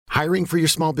Hiring for your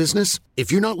small business?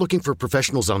 If you're not looking for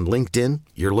professionals on LinkedIn,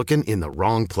 you're looking in the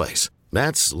wrong place.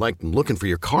 That's like looking for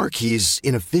your car keys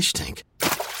in a fish tank.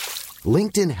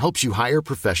 LinkedIn helps you hire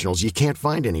professionals you can't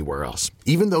find anywhere else,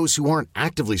 even those who aren't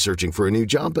actively searching for a new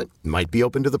job but might be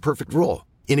open to the perfect role.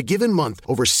 In a given month,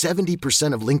 over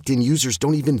 70% of LinkedIn users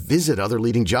don't even visit other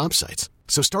leading job sites.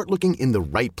 So start looking in the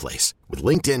right place. With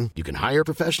LinkedIn, you can hire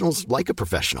professionals like a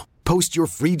professional. Post your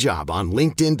free job on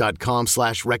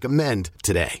linkedin.com/recommend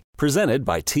today. Presented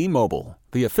by T-Mobile,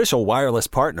 the official wireless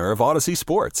partner of Odyssey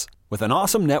Sports. With an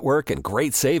awesome network and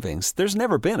great savings, there's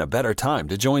never been a better time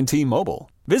to join T-Mobile.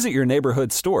 Visit your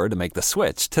neighborhood store to make the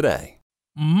switch today.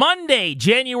 Monday,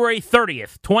 January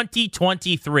 30th,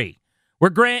 2023. We're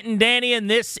Grant and Danny, and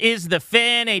this is The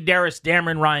Fan, a Darius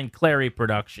Dameron, Ryan Clary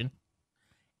production.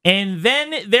 And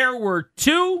then there were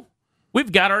two.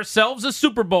 We've got ourselves a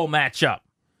Super Bowl matchup.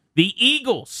 The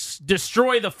Eagles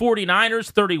destroy the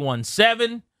 49ers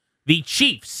 31-7. The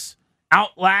Chiefs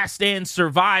outlast and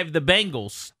survive the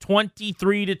Bengals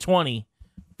 23-20.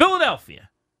 Philadelphia,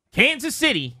 Kansas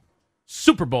City,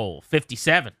 Super Bowl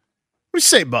 57. What do you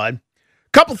say, bud?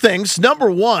 Couple things. Number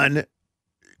one,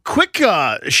 quick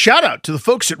shout out to the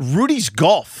folks at Rudy's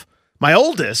Golf. My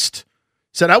oldest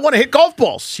said, I want to hit golf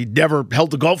balls. He'd never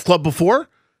held a golf club before.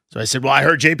 So I said, well, I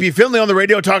heard JP Finley on the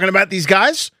radio talking about these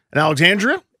guys in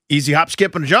Alexandria. Easy hop,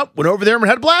 skip, and a jump. Went over there and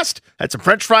had a blast. Had some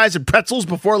French fries and pretzels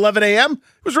before 11 a.m.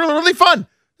 It was really, really fun.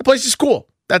 The place is cool.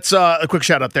 That's a quick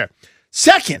shout out there.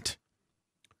 Second,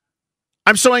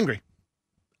 I'm so angry.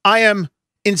 I am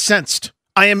incensed.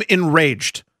 I am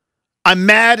enraged. I'm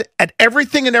mad at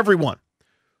everything and everyone.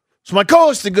 So my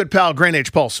co-host and good pal, Grant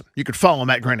H. Paulson, you could follow him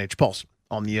at Grant H. Paulson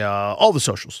on the all the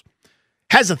socials,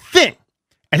 has a thing.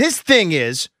 And his thing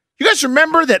is, you guys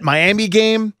remember that Miami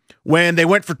game when they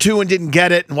went for 2 and didn't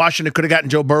get it, and Washington could have gotten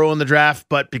Joe Burrow in the draft,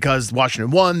 but because Washington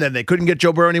won, then they couldn't get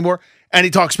Joe Burrow anymore. And he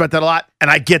talks about that a lot,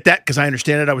 and I get that because I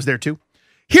understand it. I was there too.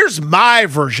 Here's my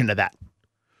version of that.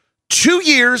 2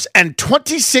 years and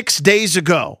 26 days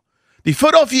ago, the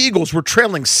Philadelphia Eagles were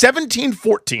trailing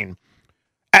 17-14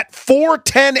 at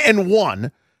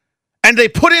 4-10-1, and they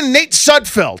put in Nate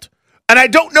Sudfeld. And I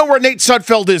don't know where Nate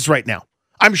Sudfeld is right now.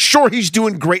 I'm sure he's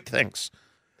doing great things.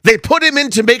 They put him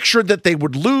in to make sure that they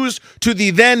would lose to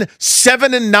the then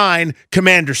 7-9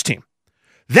 Commanders team.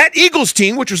 That Eagles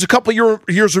team, which was a couple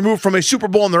years removed from a Super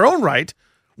Bowl in their own right,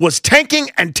 was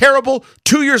tanking and terrible.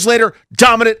 2 years later,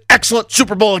 dominant, excellent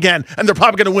Super Bowl again, and they're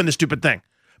probably going to win the stupid thing.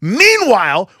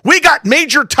 Meanwhile, we got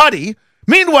Major Tuddy.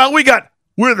 Meanwhile,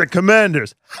 we're the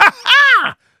Commanders. Ha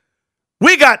ha!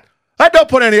 Don't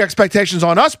put any expectations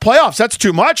on us. Playoffs, that's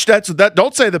too much.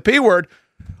 Don't say the P word.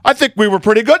 I think we were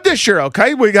pretty good this year,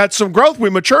 okay? We got some growth.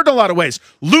 We matured in a lot of ways.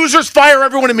 Losers, fire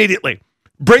everyone immediately.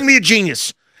 Bring me a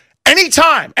genius.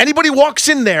 Anytime anybody walks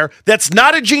in there that's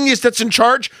not a genius that's in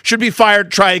charge, should be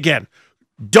fired. Try again.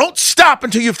 Don't stop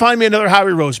until you find me another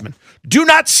Howie Roseman. Do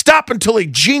not stop until a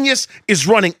genius is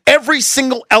running every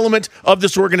single element of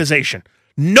this organization.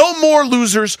 No more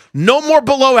losers, no more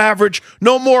below average,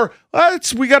 no more,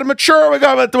 we got to mature,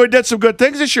 we did some good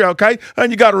things this year, okay?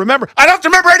 And you got to remember, I don't have to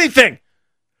remember anything.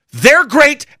 They're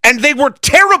great, and they were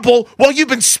terrible while you've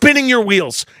been spinning your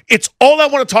wheels. It's all I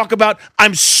want to talk about.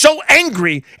 I'm so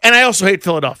angry, and I also hate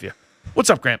Philadelphia. What's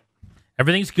up, Grant?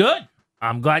 Everything's good.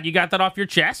 I'm glad you got that off your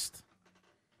chest.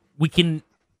 We can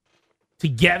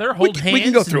together hold hands. We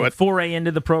can go through and it. Foray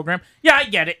into the program. Yeah, I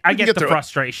get it. I get the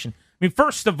frustration. I mean,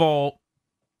 first of all,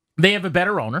 they have a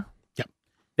better owner. Yep.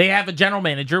 They have a general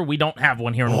manager. We don't have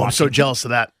one here in Washington. I'm so jealous of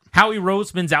that. Howie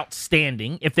Roseman's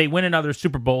outstanding. If they win another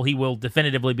Super Bowl, he will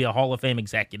definitively be a Hall of Fame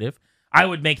executive. I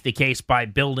would make the case by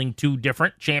building 2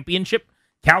 different championship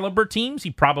caliber teams.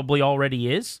 He probably already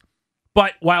is.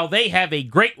 But while they have a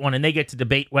great one and they get to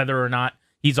debate whether or not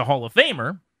he's a Hall of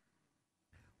Famer,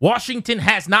 Washington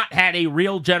has not had a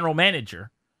real general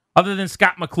manager other than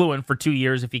Scott McCloughan for 2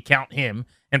 years, if you count him.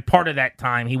 And part of that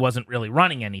time, he wasn't really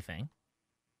running anything.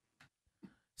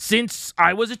 Since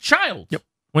I was a child. Yep.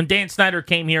 When Dan Snyder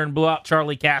came here and blew out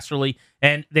Charlie Casserly,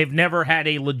 and they've never had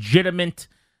a legitimate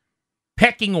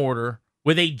pecking order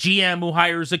with a GM who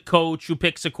hires a coach who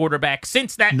picks a quarterback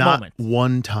since that moment. Not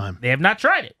one time. They have not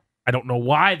tried it. I don't know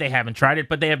why they haven't tried it,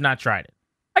 but they have not tried it.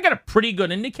 I got a pretty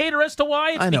good indicator as to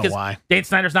why. It's I know because why. Dan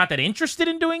Snyder's not that interested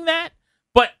in doing that,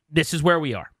 but this is where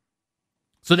we are.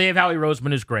 So they have Howie Roseman,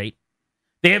 who's great.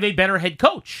 They have a better head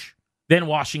coach than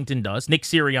Washington does, Nick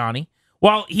Sirianni.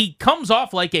 While he comes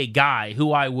off like a guy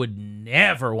who I would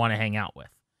never want to hang out with.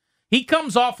 He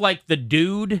comes off like the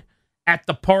dude at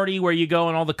the party where you go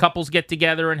and all the couples get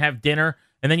together and have dinner,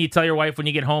 and then you tell your wife when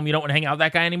you get home you don't want to hang out with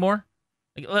that guy anymore.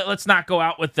 Like, let's not go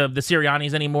out with the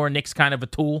Siriannis anymore. Nick's kind of a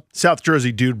tool. South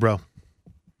Jersey dude, bro.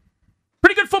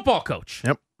 Pretty good football coach.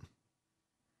 Yep.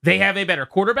 They have a better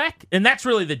quarterback, and that's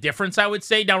really the difference, I would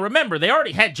say. Now, remember, they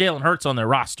already had Jalen Hurts on their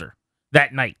roster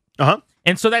that night. Uh-huh.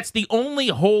 And so that's the only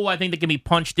hole I think that can be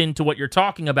punched into what you're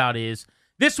talking about is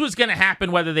this was going to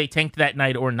happen whether they tanked that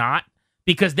night or not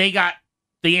because they got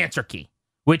the answer key,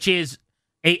 which is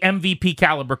a MVP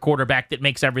caliber quarterback that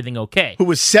makes everything okay. Who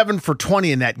was 7 for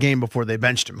 20 in that game before they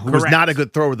benched him, who was not a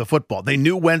good thrower of the football. They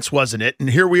knew Wentz wasn't it, and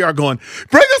here we are going,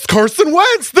 bring us Carson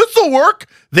Wentz, this'll work.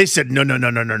 They said, no.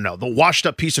 The washed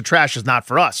up piece of trash is not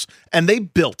for us. And they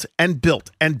built and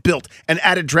built and built and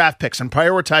added draft picks and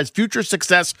prioritized future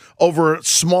success over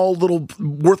small little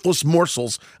worthless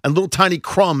morsels and little tiny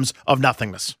crumbs of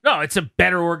nothingness. No, it's a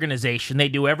better organization. They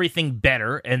do everything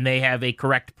better, and they have a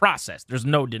correct process. There's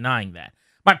no denying that.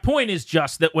 My point is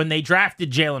just that when they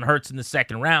drafted Jalen Hurts in the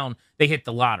second round, they hit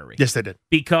the lottery. Yes, they did.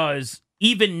 Because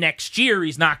even next year,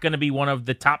 he's not going to be one of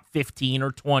the top 15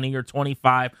 or 20 or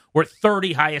 25 or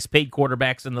 30 highest paid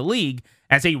quarterbacks in the league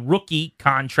as a rookie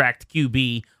contract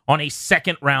QB on a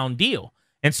second round deal.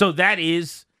 And so that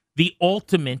is the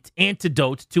ultimate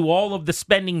antidote to all of the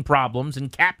spending problems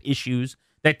and cap issues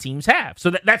that teams have.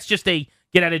 So that's just a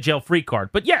get out of jail free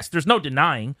card. But yes, there's no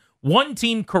denying one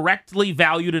team correctly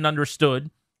valued and understood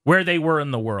where they were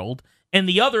in the world, and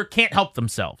the other can't help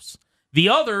themselves. The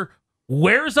other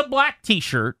wears a black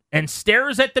t-shirt and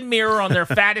stares at the mirror on their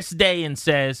fattest day and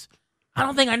says, I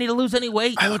don't think I need to lose any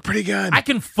weight. I look pretty good. I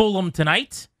can fool them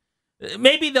tonight.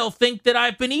 Maybe they'll think that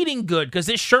I've been eating good because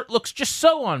this shirt looks just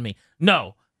so on me.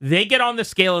 No, they get on the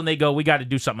scale and they go, we got to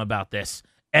do something about this.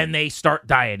 And they start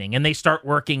dieting and they start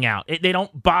working out. They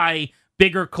don't buy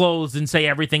bigger clothes and say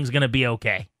everything's going to be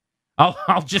okay.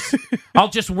 I'll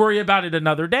just worry about it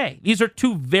another day. These are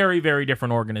two very, very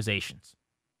different organizations.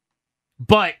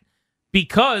 But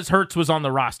because Hurts was on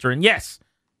the roster, and yes,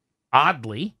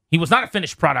 oddly, he was not a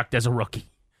finished product as a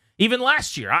rookie. Even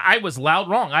last year, I was loud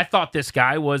wrong. I thought this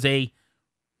guy was a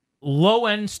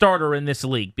low-end starter in this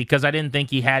league because I didn't think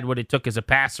he had what it took as a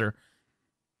passer.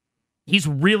 He's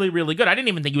really, really good. I didn't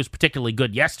even think he was particularly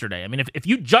good yesterday. I mean, if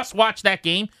you just watch that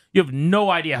game, you have no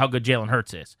idea how good Jalen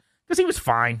Hurts is. Because he was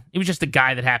fine. He was just a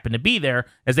guy that happened to be there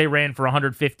as they ran for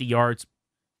 150 yards,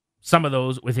 some of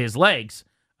those with his legs,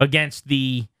 against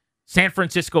the San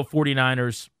Francisco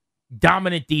 49ers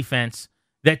dominant defense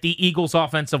that the Eagles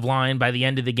offensive line by the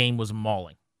end of the game was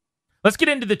mauling. Let's get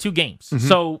into the two games. Mm-hmm.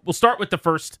 So we'll start with the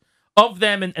first of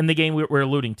them and the game we're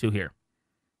alluding to here.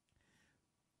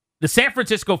 The San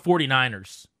Francisco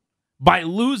 49ers, by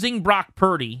losing Brock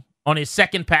Purdy on his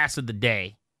second pass of the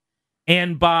day,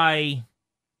 and by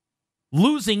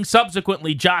losing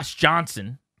subsequently Josh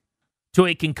Johnson to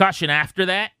a concussion after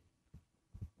that,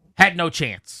 had no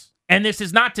chance. And this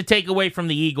is not to take away from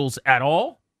the Eagles at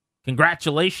all.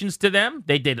 Congratulations to them.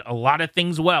 They did a lot of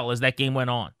things well as that game went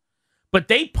on. But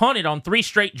they punted on 3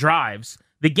 straight drives.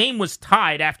 The game was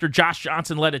tied after Josh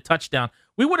Johnson led a touchdown.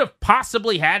 We would have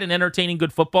possibly had an entertaining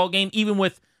good football game, even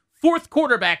with fourth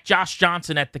quarterback Josh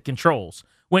Johnson at the controls.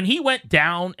 When he went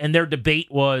down and their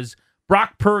debate was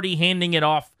Brock Purdy handing it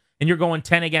off and you're going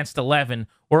 10 against 11,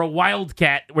 or a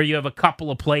Wildcat where you have a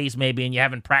couple of plays maybe and you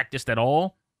haven't practiced at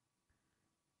all,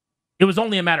 it was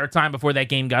only a matter of time before that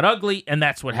game got ugly, and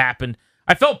that's what happened.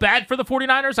 I felt bad for the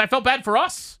 49ers. I felt bad for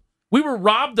us. We were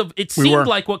robbed of, it seemed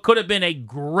like what could have been a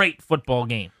great football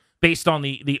game based on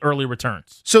the early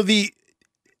returns. So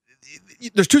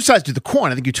there's two sides to the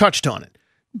coin. I think you touched on it.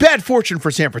 Bad fortune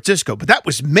for San Francisco, but that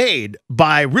was made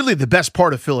by really the best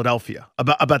part of Philadelphia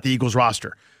about the Eagles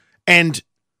roster. And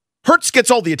Hurts gets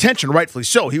all the attention, rightfully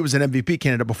so. He was an MVP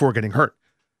candidate before getting hurt.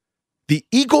 The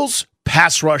Eagles'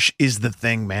 pass rush is the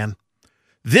thing, man.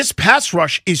 This pass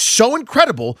rush is so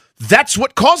incredible, that's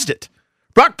what caused it.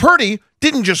 Brock Purdy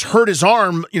didn't just hurt his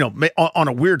arm, on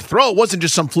a weird throw. It wasn't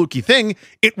just some fluky thing.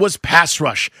 It was pass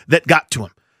rush that got to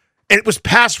him. And it was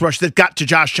pass rush that got to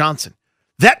Josh Johnson.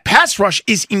 That pass rush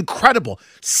is incredible.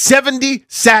 70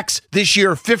 sacks this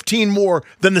year, 15 more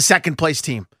than the second place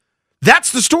team.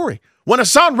 That's the story. When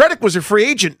Hassan Reddick was a free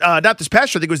agent, not this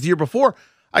past year, I think it was the year before,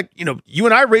 you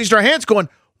and I raised our hands going,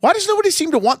 why does nobody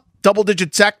seem to want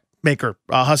double-digit sack maker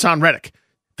Hassan Reddick?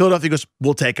 Philadelphia goes,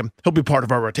 we'll take him. He'll be part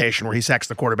of our rotation where he sacks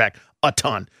the quarterback a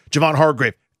ton. Javon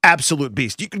Hargrave, absolute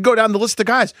beast. You could go down the list of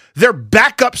guys. Their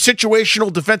backup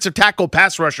situational defensive tackle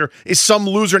pass rusher is some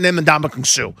loser named Ndamukong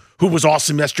Suh, who was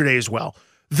awesome yesterday as well.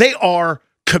 They are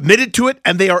committed to it,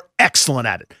 and they are excellent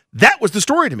at it. That was the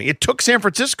story to me. It took San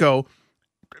Francisco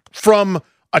from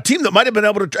a team that might have been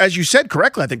able to, as you said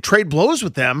correctly, I think, trade blows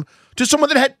with them to someone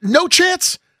that had no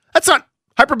chance. That's not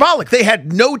Hyperbolic. They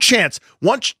had no chance.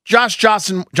 Once Josh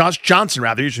Johnson,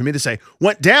 easy for me to say,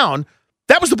 went down,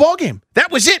 that was the ball game.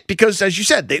 That was it because, as you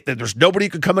said, there's nobody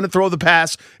who could come in and throw the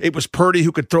pass. It was Purdy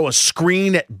who could throw a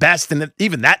screen at best, and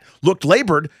even that looked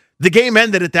labored. The game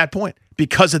ended at that point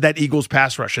because of that Eagles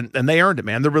pass rush, and they earned it,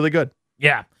 man. They're really good.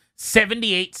 Yeah.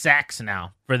 78 sacks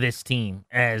now for this team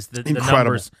as the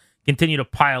numbers continue to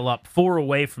pile up. 4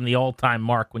 away from the all-time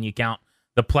mark when you count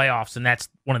the playoffs, and that's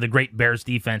one of the great Bears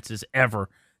defenses ever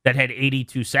that had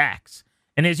 82 sacks.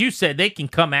 And as you said, they can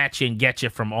come at you and get you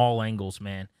from all angles,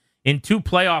 man. In 2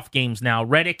 playoff games now,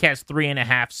 Reddick has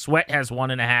 3.5, Sweat has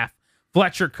 1.5,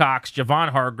 Fletcher Cox, Javon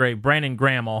Hargrave, Brandon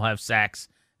Graham all have sacks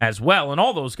as well. And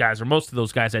all those guys, or most of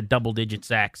those guys, had double-digit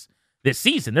sacks this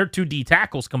season. They're 2 D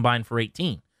tackles combined for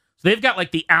 18. So they've got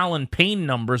like the Allen Payne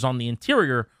numbers on the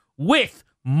interior with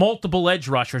multiple edge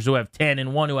rushers who have 10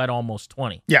 and one who had almost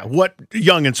 20. Yeah, what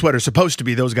Young and Sweat are supposed to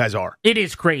be, those guys are. It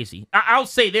is crazy. I'll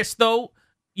say this, though.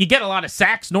 You get a lot of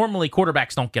sacks. Normally,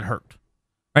 quarterbacks don't get hurt.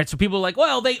 Right? So people are like,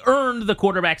 well, they earned the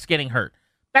quarterbacks getting hurt.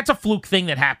 That's a fluke thing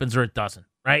that happens or it doesn't.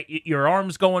 Right? Your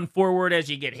arm's going forward as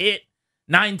you get hit.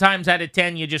 9 times out of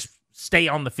 10, you just stay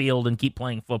on the field and keep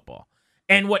playing football.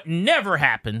 And what never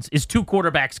happens is 2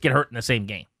 quarterbacks get hurt in the same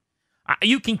game.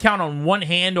 You can count on one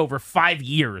hand over 5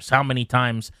 years how many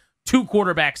times 2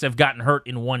 quarterbacks have gotten hurt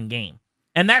in one game.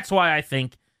 And that's why I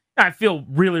feel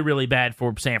really, really bad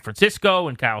for San Francisco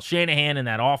and Kyle Shanahan and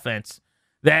that offense,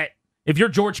 that if you're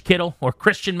George Kittle or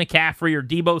Christian McCaffrey or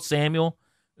Deebo Samuel,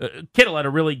 Kittle had a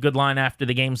really good line after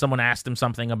the game. Someone asked him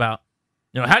something about,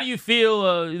 how do you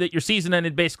feel that your season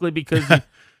ended basically because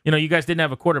you guys didn't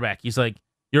have a quarterback? He's like,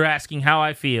 you're asking how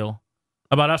I feel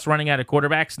about us running out of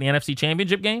quarterbacks in the NFC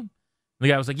Championship game? And the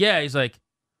guy was like, yeah. He's like,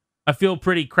 I feel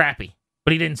pretty crappy.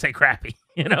 But he didn't say crappy.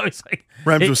 It's like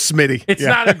Rams was Smitty. It's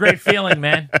not a great feeling,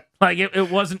 man. Like it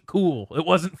wasn't cool. It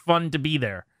wasn't fun to be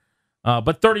there.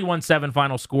 But 31-7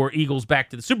 final score, Eagles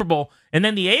back to the Super Bowl. And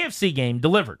then the AFC game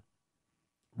delivered.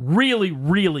 Really,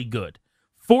 really good.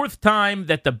 4th time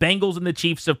that the Bengals and the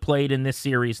Chiefs have played in this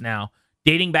series now,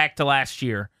 dating back to last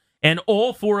year. And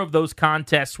all 4 of those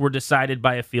contests were decided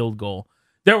by a field goal.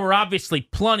 There were obviously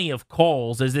plenty of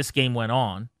calls as this game went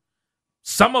on.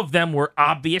 Some of them were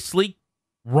obviously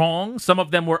wrong. Some of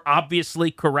them were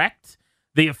obviously correct.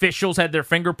 The officials had their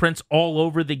fingerprints all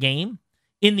over the game.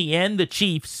 In the end, the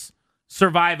Chiefs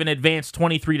survive and advance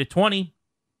 23-20.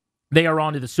 They are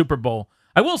on to the Super Bowl.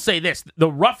 I will say this, the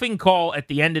roughing call at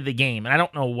the end of the game, and I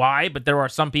don't know why, but there are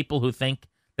some people who think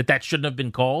that shouldn't have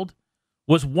been called,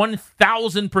 was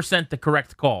 1,000% the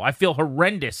correct call. I feel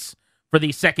horrendous for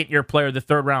the second-year player, the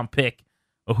 3rd-round pick,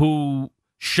 who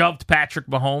shoved Patrick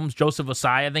Mahomes. Joseph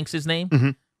Osai, I think's his name. Mm-hmm.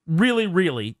 Really,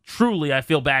 really, truly, I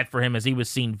feel bad for him as he was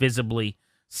seen visibly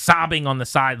sobbing on the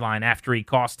sideline after he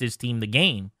cost his team the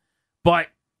game. But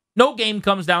no game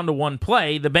comes down to one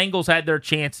play. The Bengals had their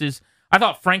chances. I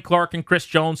thought Frank Clark and Chris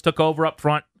Jones took over up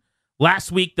front.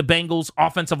 Last week, the Bengals'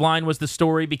 offensive line was the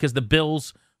story because the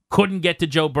Bills couldn't get to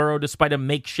Joe Burrow despite a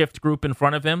makeshift group in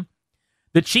front of him.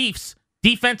 The Chiefs'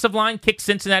 defensive line kicked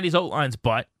Cincinnati's O-line's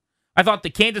butt. I thought the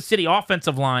Kansas City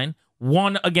offensive line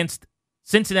won against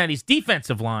Cincinnati's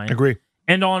defensive line. Agree.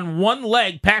 And on one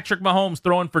leg, Patrick Mahomes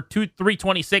throwing for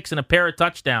 326 and a pair of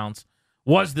touchdowns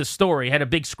was the story. Had a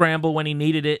big scramble when he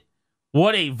needed it.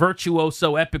 What a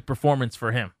virtuoso epic performance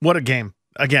for him. What a game.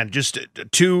 Again, just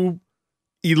 2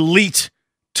 elite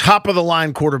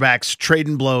top-of-the-line quarterbacks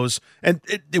trading blows. And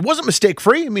it wasn't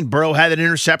mistake-free. I mean, Burrow had an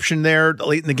interception there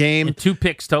late in the game. And 2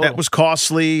 picks total. That was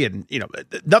costly, and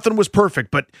nothing was perfect,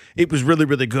 but it was really,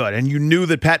 really good. And you knew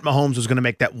that Pat Mahomes was going to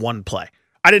make that one play.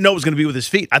 I didn't know it was going to be with his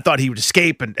feet. I thought he would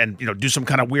escape and do some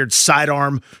kind of weird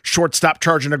sidearm, shortstop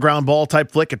charging a ground ball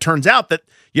type flick. It turns out that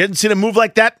you hadn't seen him move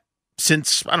like that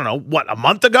since, I don't know, a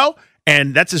month ago?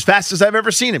 And that's as fast as I've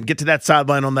ever seen him get to that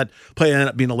sideline on that play and end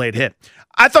up being a late hit.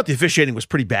 I thought the officiating was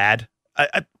pretty bad.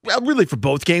 Really for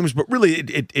both games, but really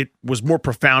it was more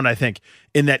profound, I think,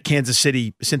 in that Kansas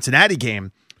City-Cincinnati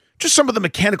game. Just some of the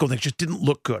mechanical things just didn't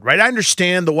look good, right? I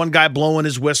understand the one guy blowing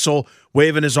his whistle,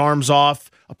 waving his arms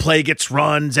off, a play gets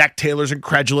run, Zach Taylor's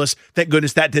incredulous. Thank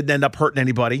goodness that didn't end up hurting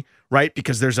anybody, right?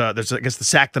 Because there's I guess the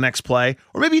sack the next play.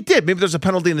 Or maybe it did. Maybe there's a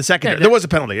penalty in the second. There was a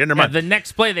penalty. Never mind. The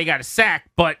next play they got a sack,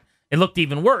 but it looked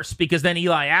even worse because then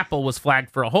Eli Apple was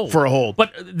flagged for a hold.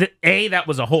 But that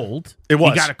was a hold. It was.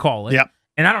 You got to call it. Yep.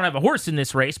 And I don't have a horse in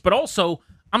this race, but also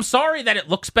I'm sorry that it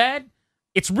looks bad.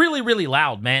 It's really, really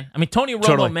loud, man. I mean, Tony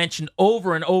Romo mentioned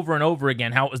over and over and over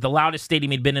again how it was the loudest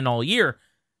stadium he'd been in all year.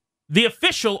 The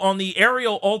official on the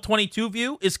aerial All-22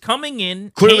 view is coming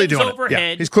in, clearly hands doing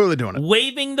overhead. He's clearly doing it.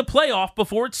 Waving the playoff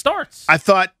before it starts. I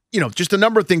thought just a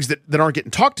number of things that aren't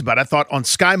getting talked about. I thought on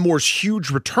Sky Moore's huge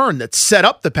return that set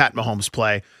up the Pat Mahomes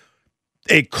play,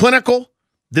 a clinical,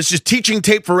 this is teaching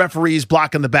tape for referees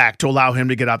blocking the back to allow him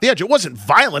to get out the edge. It wasn't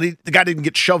violent. The guy didn't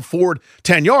get shoved forward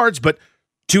 10 yards, but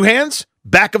two hands,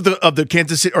 back of the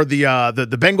Kansas City or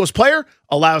the Bengals player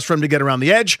allows for him to get around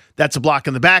the edge. That's a block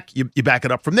in the back. You back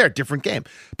it up from there. Different game.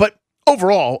 But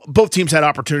overall, both teams had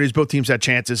opportunities. Both teams had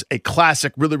chances. A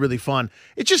classic, really, really fun.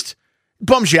 It just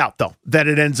bums you out, though, that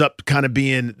it ends up kind of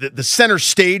being the center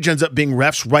stage ends up being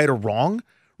refs right or wrong.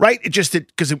 Right?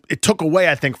 Because it took away,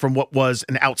 I think, from what was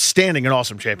an outstanding and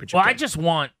awesome championship Well, game. I just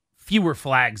want fewer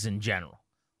flags in general,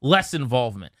 less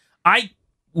involvement. I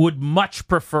would much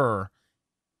prefer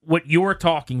what you're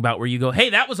talking about where you go,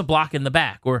 hey, that was a block in the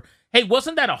back, or hey,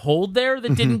 wasn't that a hold there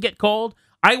that didn't get called?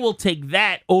 I will take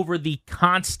that over the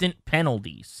constant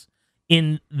penalties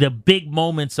in the big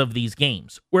moments of these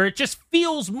games where it just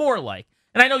feels more like,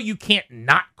 and I know you can't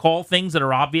not call things that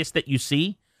are obvious that you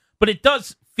see, but it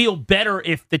does feel better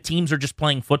if the teams are just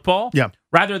playing football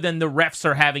rather than the refs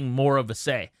are having more of a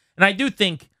say. And I do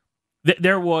think that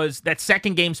there was, that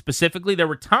second game specifically, there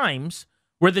were times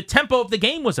where the tempo of the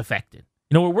game was affected.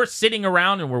 Where we're sitting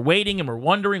around and we're waiting and we're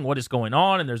wondering what is going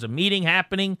on and there's a meeting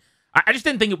happening. I just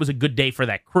didn't think it was a good day for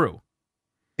that crew.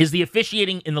 Is the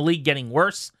officiating in the league getting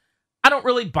worse? I don't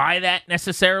really buy that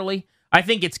necessarily. I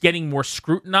think it's getting more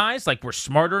scrutinized, like we're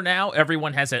smarter now.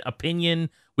 Everyone has an opinion.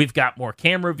 We've got more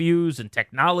camera views and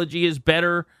technology is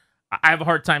better. I have a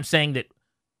hard time saying that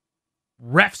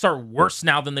refs are worse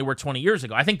now than they were 20 years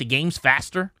ago. I think the game's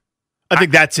faster. I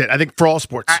think that's it. I think for all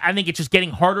sports. I think it's just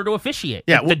getting harder to officiate.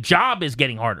 Yeah, the job is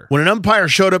getting harder. When an umpire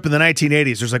showed up in the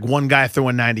 1980s, there's like one guy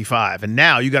throwing 95. And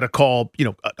now you got to call,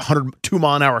 102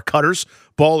 mile an hour cutters,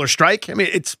 ball or strike. I mean,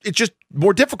 it's just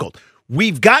more difficult.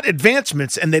 We've got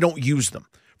advancements and they don't use them.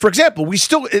 For example,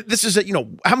 this is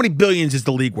how many billions is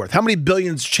the league worth? How many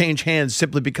billions change hands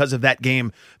simply because of that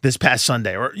game this past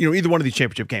Sunday or, either one of these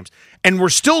championship games? And we're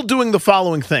still doing the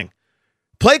following thing.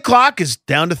 Play clock is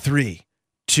down to 3,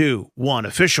 2, 1.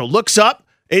 Official looks up.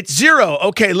 It's 0.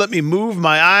 Okay, let me move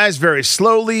my eyes very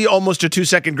slowly, almost a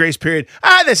 2-second grace period.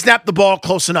 They snapped the ball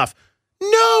close enough.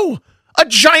 No, a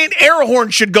giant air horn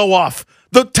should go off.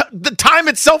 The time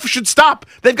itself should stop.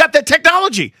 They've got that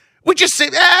technology. We just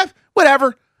say,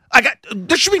 whatever.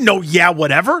 There should be no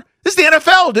whatever. This is the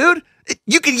NFL, dude.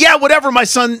 You can whatever my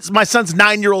son's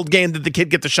 9-year-old game that the kid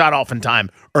get the shot off in time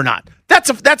or not. That's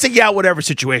a whatever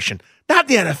situation. Not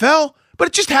the NFL, but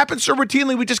it just happens so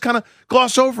routinely we just kind of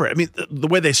gloss over it. I mean, the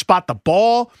way they spot the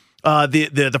ball,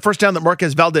 the first down that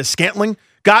Marquez Valdez-Scantling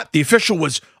got, the official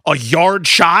was a yard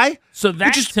shy. So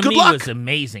that to me was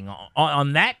amazing.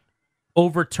 On that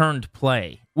overturned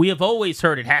play, we have always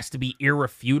heard it has to be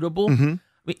irrefutable. Mm-hmm.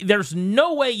 There's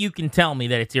no way you can tell me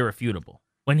that it's irrefutable.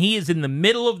 When he is in the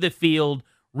middle of the field,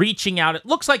 reaching out, it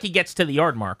looks like he gets to the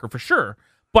yard marker for sure.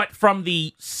 But from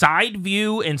the side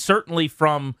view and certainly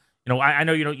from, I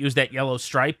know you don't use that yellow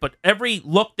stripe, but every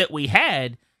look that we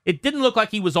had, it didn't look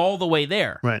like he was all the way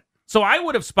there. Right. So I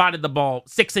would have spotted the ball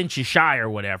 6 inches shy or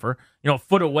whatever, a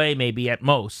foot away maybe at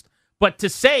most. But to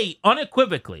say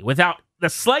unequivocally, without the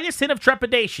slightest hint of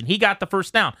trepidation, he got the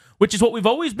first down, which is what we've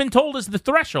always been told is the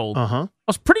threshold. I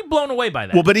was pretty blown away by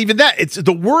that. Well, but even that, it's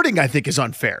the wording I think is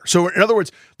unfair. So in other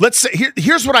words, let's say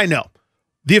here's what I know: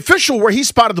 the official where he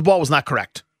spotted the ball was not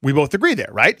correct. We both agree there,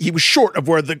 right? He was short of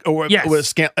where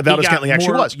Valdez-Scantling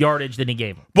actually was. Yardage than he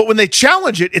gave him. But when they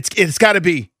challenge it, it's got to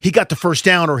be he got the first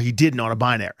down or he didn't on a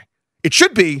binary. It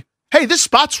should be, hey, this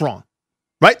spot's wrong,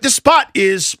 right? This spot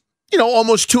is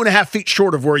almost 2.5 feet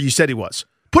short of where you said he was.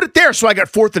 Put it there so I got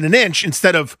 4th and an inch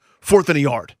instead of 4th and a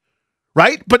yard,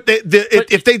 right? But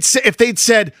if they'd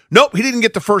said, nope, he didn't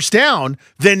get the first down,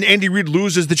 then Andy Reid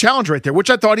loses the challenge right there, which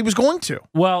I thought he was going to.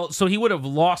 Well, so he would have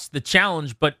lost the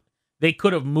challenge, but they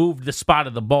could have moved the spot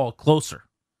of the ball closer,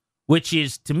 which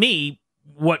is, to me,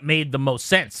 what made the most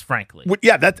sense, frankly.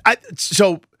 Yeah,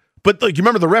 but like you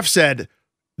remember the ref said,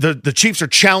 the Chiefs are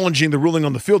challenging the ruling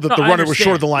on the field that the runner was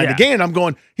short of the line to gain. I'm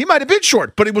going, he might have been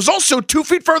short, but he was also 2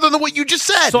 feet further than what you just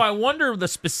said. So I wonder the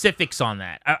specifics on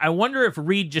that. I wonder if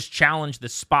Reid just challenged the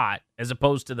spot as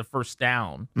opposed to the first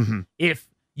down. Mm-hmm. If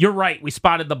you're right, we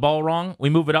spotted the ball wrong, we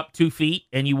move it up 2 feet,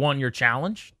 and you won your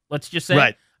challenge, let's just say.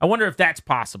 Right. I wonder if that's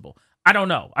possible. I don't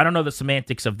know. I don't know the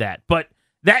semantics of that, but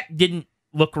that didn't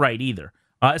look right either.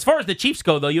 As far as the Chiefs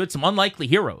go, though, you had some unlikely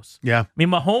heroes. Yeah. I mean,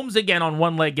 Mahomes, again, on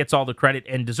one leg gets all the credit,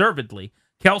 and deservedly.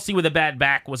 Kelsey with a bad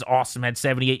back was awesome, had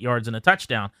 78 yards and a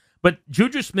touchdown. But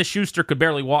Juju Smith-Schuster could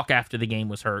barely walk after the game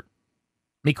was hurt.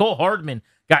 Mecole Hardman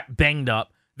got banged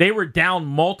up. They were down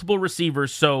multiple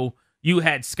receivers, so you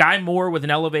had Sky Moore with an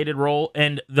elevated role,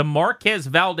 and the Marquez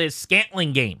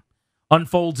Valdez-Scantling game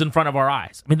unfolds in front of our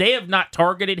eyes. I mean, they have not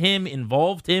targeted him,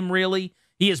 involved him really.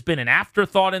 He has been an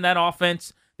afterthought in that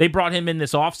offense. They brought him in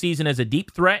this offseason as a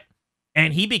deep threat,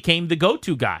 and he became the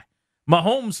go-to guy.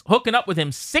 Mahomes hooking up with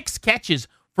him, 6 catches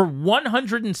for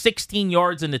 116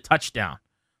 yards and a touchdown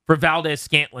for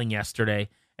Valdez-Scantling yesterday.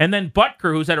 And then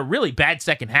Butker, who's had a really bad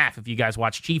second half, if you guys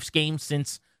watch Chiefs games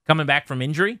since coming back from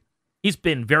injury, he's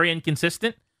been very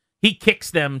inconsistent. He kicks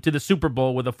them to the Super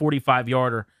Bowl with a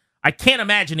 45-yarder. I can't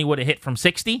imagine he would have hit from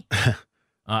 60.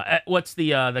 What's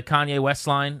the Kanye West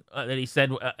line that he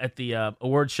said at the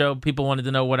award show? People wanted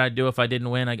to know what I'd do if I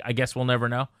didn't win. I guess we'll never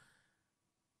know.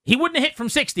 He wouldn't have hit from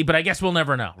 60, but I guess we'll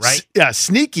never know, right? Yeah,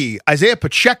 sneaky Isaiah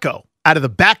Pacheco out of the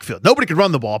backfield. Nobody could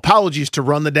run the ball. Apologies to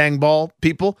run the dang ball,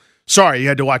 people. Sorry, you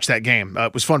had to watch that game.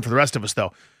 It was fun for the rest of us,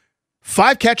 though.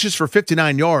 5 catches for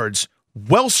 59 yards,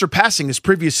 well surpassing his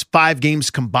previous 5 games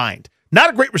combined.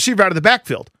 Not a great receiver out of the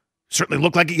backfield. Certainly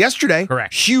looked like it yesterday.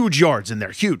 Correct. Huge yards in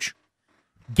there. Huge.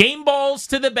 Game balls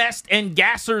to the best and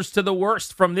gassers to the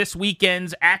worst from this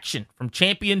weekend's action from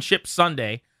Championship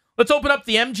Sunday. Let's open up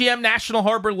the MGM National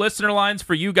Harbor listener lines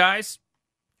for you guys.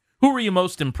 Who were you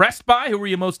most impressed by? Who were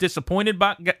you most disappointed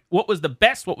by? What was the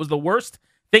best? What was the worst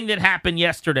thing that happened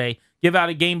yesterday? Give out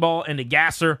a game ball and a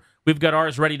gasser. We've got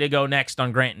ours ready to go next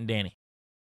on Grant and Danny.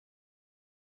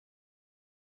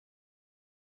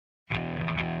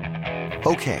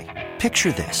 Okay,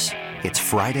 picture this. It's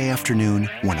Friday afternoon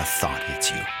when a thought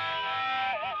hits you.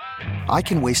 I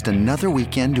can waste another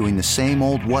weekend doing the same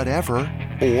old whatever,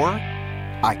 or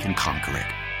I can conquer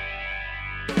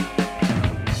it.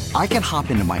 I can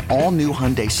hop into my all-new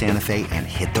Hyundai Santa Fe and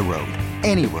hit the road.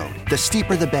 Any road. The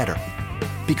steeper, the better.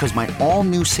 Because my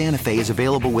all-new Santa Fe is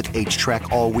available with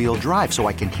H-Track all-wheel drive, so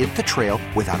I can hit the trail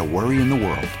without a worry in the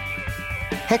world.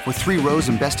 Heck, with 3 rows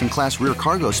and best-in-class rear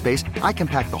cargo space, I can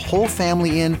pack the whole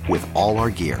family in with all our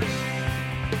gear.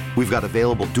 We've got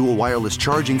available dual wireless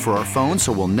charging for our phones,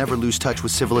 so we'll never lose touch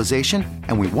with civilization,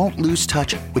 and we won't lose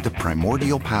touch with the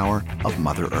primordial power of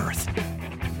Mother Earth.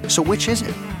 So which is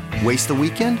it? Waste the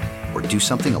weekend or do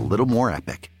something a little more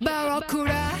epic?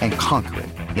 And conquer it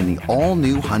in the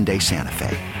all-new Hyundai Santa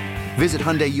Fe. Visit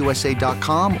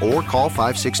HyundaiUSA.com or call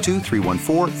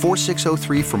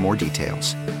 562-314-4603 for more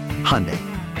details. Hyundai,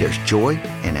 there's joy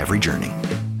in every journey.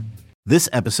 This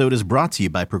episode is brought to you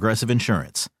by Progressive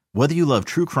Insurance. Whether you love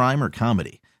true crime or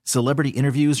comedy, celebrity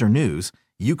interviews or news,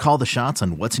 you call the shots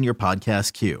on what's in your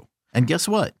podcast queue. And guess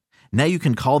what? Now you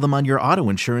can call them on your auto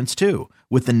insurance too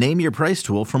with the Name Your Price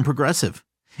tool from Progressive.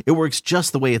 It works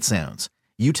just the way it sounds.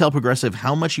 You tell Progressive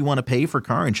how much you want to pay for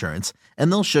car insurance, and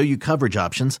they'll show you coverage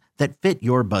options that fit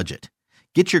your budget.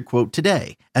 Get your quote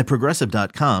today at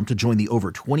Progressive.com to join the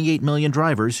over 28 million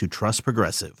drivers who trust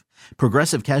Progressive.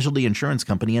 Progressive Casualty Insurance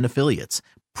Company and Affiliates.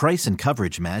 Price and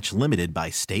coverage match limited by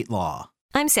state law.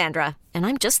 I'm Sandra, and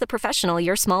I'm just the professional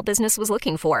your small business was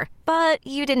looking for. But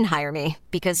you didn't hire me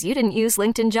because you didn't use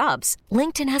LinkedIn Jobs.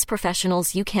 LinkedIn has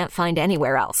professionals you can't find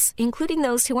anywhere else, including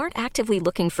those who aren't actively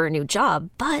looking for a new job,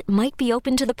 but might be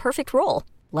open to the perfect role,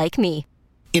 like me.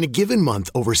 In a given month,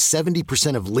 over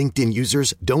 70% of LinkedIn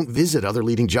users don't visit other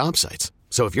leading job sites.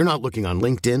 So if you're not looking on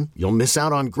LinkedIn, you'll miss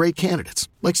out on great candidates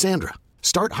like Sandra.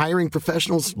 Start hiring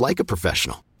professionals like a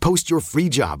professional. Post your free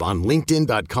job on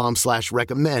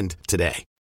linkedin.com/recommend today.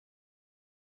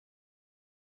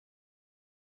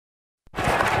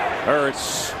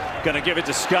 Ertz going to give it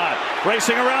to Scott.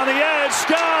 Racing around the edge.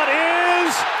 Scott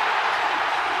is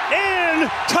in.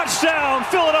 Touchdown,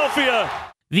 Philadelphia.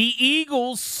 The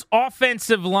Eagles'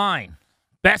 offensive line,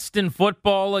 best in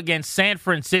football against San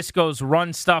Francisco's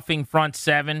run-stuffing front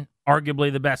seven,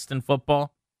 arguably the best in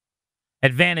football.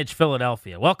 Advantage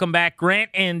Philadelphia. Welcome back,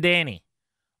 Grant and Danny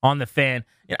on the Fan.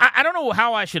 I don't know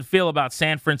how I should feel about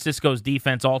San Francisco's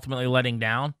defense ultimately letting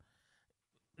down.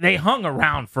 They hung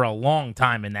around for a long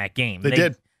time in that game. They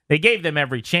did. They gave them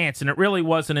every chance, and it really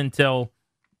wasn't until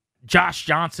Josh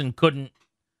Johnson couldn't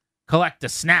collect a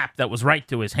snap that was right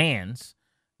to his hands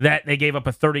that they gave up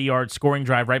a 30-yard scoring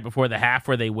drive right before the half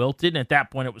where they wilted, and at that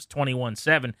point it was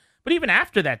 21-7. But even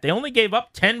after that, they only gave up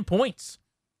 10 points.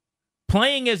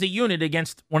 Playing as a unit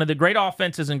against one of the great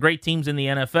offenses and great teams in the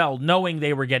NFL, knowing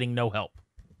they were getting no help.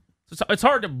 So it's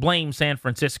hard to blame San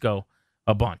Francisco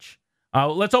a bunch.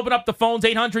 Let's open up the phones,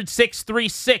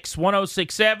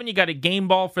 800-636-1067. You got a game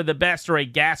ball for the best or a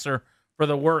gasser for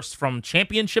the worst from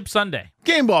Championship Sunday.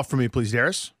 Game ball for me, please,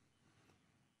 Darius.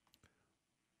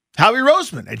 Howie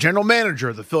Roseman, a general manager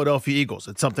of the Philadelphia Eagles.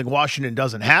 It's something Washington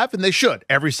doesn't have, and they should.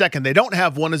 Every second they don't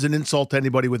have one is an insult to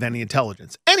anybody with any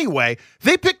intelligence. Anyway,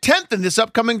 they picked 10th in this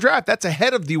upcoming draft. That's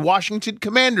ahead of the Washington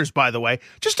Commanders, by the way.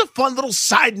 Just a fun little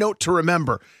side note to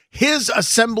remember. His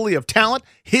assembly of talent,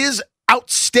 his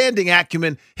outstanding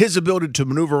acumen. His ability to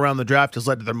maneuver around the draft has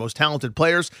led to their most talented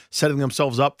players setting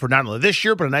themselves up for not only this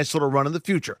year, but a nice little run in the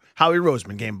future. Howie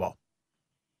Roseman, Game Ball.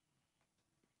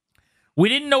 We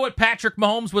didn't know what Patrick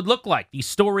Mahomes would look like. The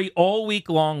story all week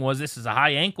long was this is a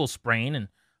high ankle sprain, and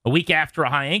a week after a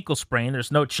high ankle sprain,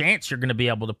 there's no chance you're going to be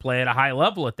able to play at a high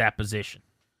level at that position.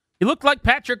 He looked like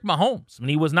Patrick Mahomes. I mean,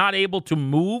 he was not able to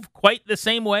move quite the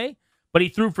same way, but he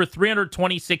threw for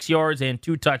 326 yards and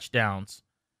 2 touchdowns.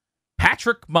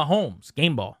 Patrick Mahomes,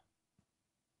 Game Ball.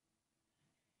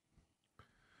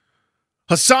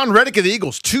 Hassan Reddick of the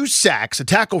Eagles, 2 sacks, a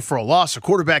tackle for a loss, a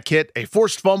quarterback hit, a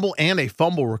forced fumble, and a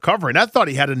fumble recovery. And I thought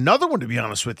he had another one, to be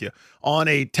honest with you, on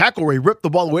a tackle where he ripped the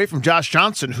ball away from Josh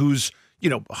Johnson, whose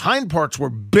hind parts were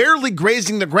barely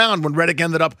grazing the ground when Reddick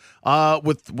ended up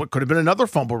with what could have been another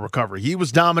fumble recovery. He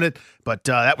was dominant, but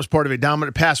that was part of a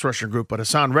dominant pass rushing group. But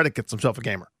Hassan Reddick gets himself a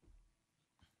gamer.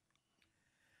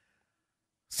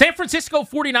 San Francisco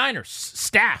 49ers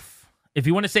staff. If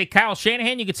you want to say Kyle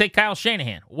Shanahan, you could say Kyle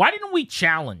Shanahan. Why didn't we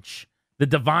challenge the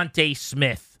Devontae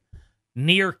Smith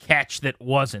near catch that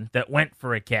went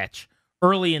for a catch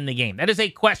early in the game? That is a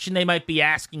question they might be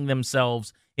asking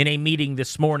themselves in a meeting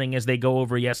this morning as they go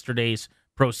over yesterday's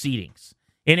proceedings.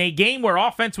 In a game where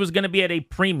offense was going to be at a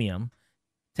premium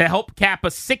to help cap a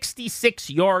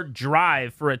 66-yard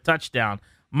drive for a touchdown,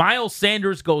 Miles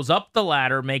Sanders goes up the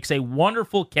ladder, makes a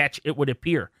wonderful catch, it would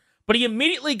appear. But he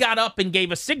immediately got up and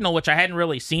gave a signal, which I hadn't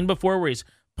really seen before, where he's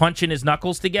punching his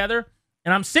knuckles together.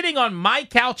 And I'm sitting on my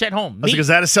couch at home. Is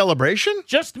that a celebration?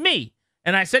 Just me.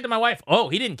 And I said to my wife, oh,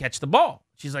 he didn't catch the ball.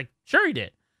 She's like, sure he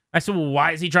did. I said, well,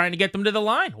 why is he trying to get them to the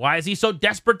line? Why is he so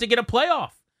desperate to get a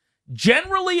playoff?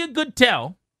 Generally a good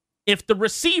tell if the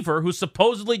receiver, who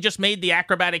supposedly just made the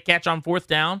acrobatic catch on 4th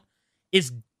down,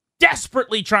 is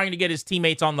desperately trying to get his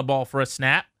teammates on the ball for a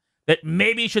snap, that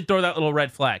maybe he should throw that little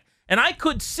red flag. And I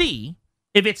could see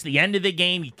if it's the end of the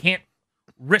game, you can't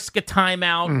risk a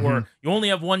timeout, or you only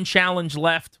have one challenge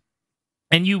left,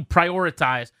 and you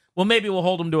prioritize, well, maybe we'll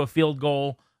hold them to a field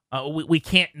goal. We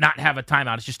can't not have a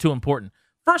timeout. It's just too important.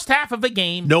 First half of a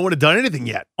game. No one had done anything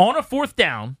yet. On a 4th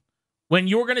down, when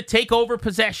you're going to take over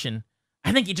possession,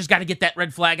 I think you just got to get that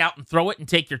red flag out and throw it and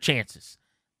take your chances.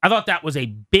 I thought that was a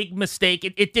big mistake.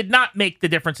 It did not make the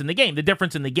difference in the game. The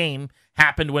difference in the game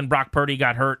happened when Brock Purdy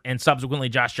got hurt and subsequently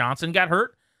Josh Johnson got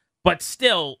hurt. But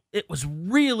still, it was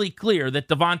really clear that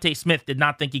Devontae Smith did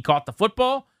not think he caught the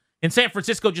football, and San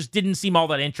Francisco just didn't seem all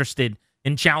that interested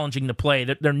in challenging the play.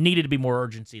 There needed to be more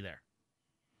urgency there.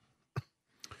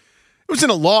 It was in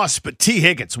a loss, but T.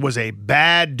 Higgins was a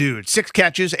bad dude. 6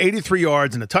 catches, 83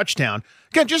 yards, and a touchdown.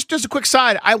 Again, just a quick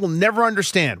side, I will never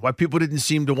understand why people didn't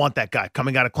seem to want that guy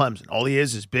coming out of Clemson. All he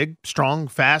is big, strong,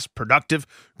 fast, productive,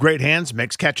 great hands,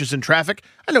 makes catches in traffic.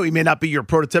 I know he may not be your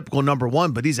prototypical number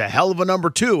 1, but he's a hell of a number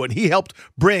 2, and he helped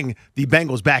bring the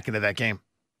Bengals back into that game.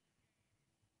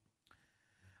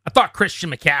 I thought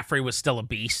Christian McCaffrey was still a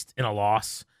beast in a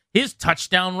loss. His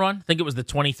touchdown run, I think it was the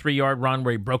 23-yard run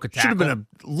where he broke a tackle. Should have been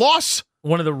a loss.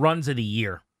 One of the runs of the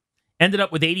year. Ended up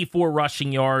with 84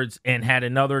 rushing yards and had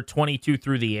another 22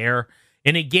 through the air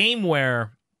in a game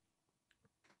where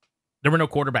there were no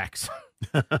quarterbacks.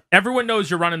 Everyone knows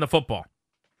you're running the football.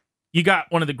 You got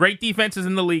one of the great defenses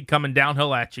in the league coming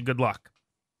downhill at you. Good luck.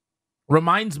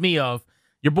 Reminds me of,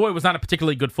 your boy was not a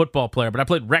particularly good football player, but I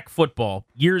played rec football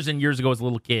years and years ago as a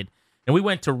little kid. And we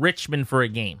went to Richmond for a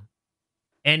game.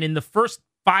 And in the first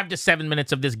 5 to 7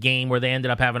 minutes of this game, where they ended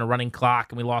up having a running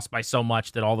clock and we lost by so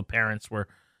much that all the parents were,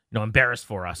 embarrassed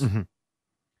for us.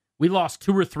 We lost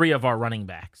 2 or 3 of our running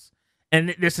backs.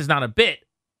 And this is not a bit.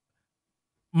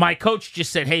 My coach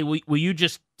just said, hey, will you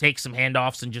just take some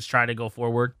handoffs and just try to go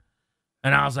forward?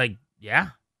 And I was like,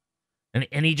 yeah.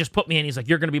 And he just put me in. He's like,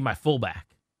 you're going to be my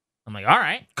fullback. I'm like, all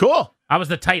right. Cool. I was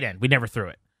the tight end. We never threw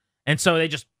it. And so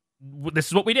this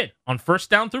is what we did. On 1st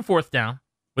down through 4th down,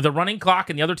 with a running clock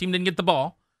and the other team didn't get the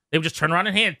ball, they would just turn around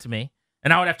and hand it to me,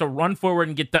 and I would have to run forward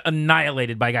and get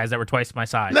annihilated by guys that were twice my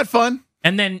size. Isn't that fun?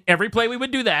 And then every play we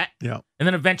would do that, yeah. And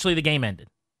then eventually the game ended.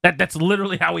 That's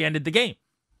literally how we ended the game.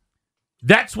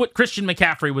 That's what Christian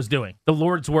McCaffrey was doing, the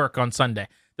Lord's work on Sunday.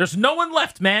 There's no one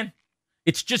left, man.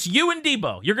 It's just you and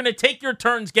Debo. You're going to take your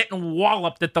turns getting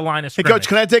walloped at the line of scrimmage. Hey, Coach,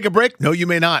 can I take a break? No, you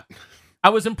may not. I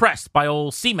was impressed by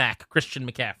old C-Mac, Christian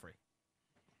McCaffrey.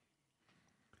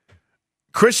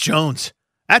 Chris Jones.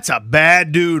 That's a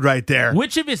bad dude right there.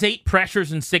 Which of his 8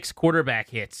 pressures and 6 quarterback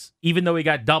hits, even though he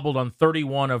got doubled on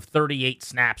 31 of 38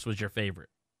 snaps, was your favorite?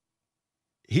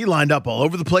 He lined up all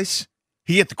over the place.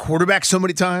 He hit the quarterback so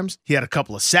many times. He had a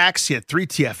couple of sacks. He had 3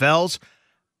 TFLs.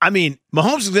 I mean,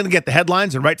 Mahomes is going to get the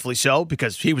headlines, and rightfully so,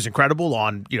 because he was incredible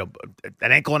on,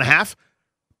 an ankle and a half.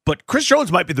 But Chris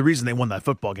Jones might be the reason they won that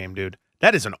football game, dude.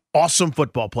 That is an awesome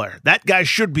football player. That guy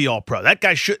should be all pro. That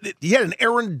guy he had an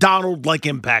Aaron Donald-like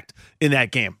impact in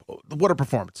that game. What a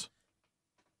performance.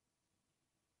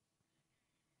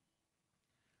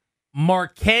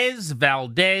 Marquez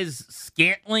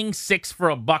Valdez-Scantling, 6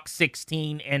 for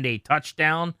 $116 and a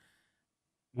touchdown.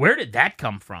 Where did that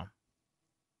come from?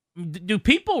 Do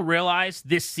people realize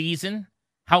this season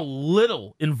how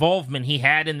little involvement he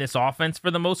had in this offense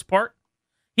for the most part?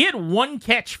 He had 1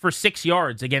 catch for 6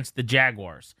 yards against the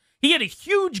Jaguars. He had a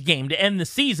huge game to end the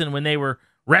season when they were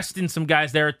resting some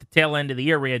guys there at the tail end of the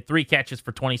year. We had 3 catches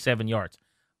for 27 yards.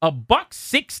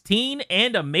 $116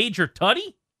 and a major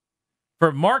tutty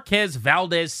for Marquez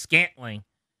Valdez-Scantling.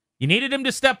 You needed him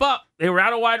to step up. They were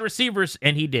out of wide receivers,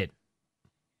 and he did.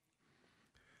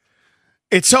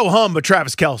 It's so hum, but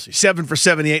Travis Kelce, 7 for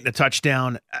 78 and a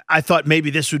touchdown. I thought maybe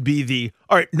this would be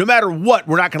all right, no matter what,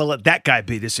 we're not going to let that guy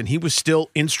beat us, and he was still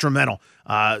instrumental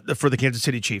for the Kansas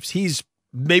City Chiefs. He's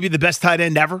maybe the best tight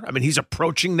end ever. I mean, he's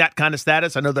approaching that kind of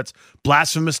status. I know that's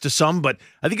blasphemous to some, but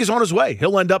I think he's on his way.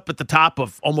 He'll end up at the top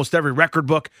of almost every record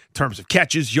book in terms of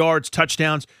catches, yards,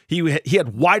 touchdowns. He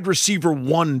had wide receiver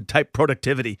 1 type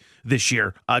productivity this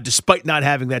year, despite not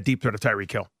having that deep threat of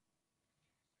Tyreek Hill.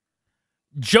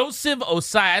 Joseph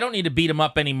Osai, I don't need to beat him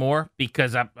up anymore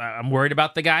because I'm worried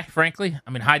about the guy, frankly. I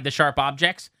mean, hide the sharp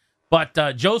objects.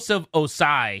 But Joseph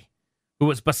Osai, who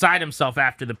was beside himself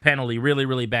after the penalty, really,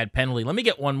 really bad penalty. Let me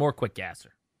get one more quick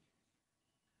gasser.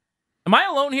 Am I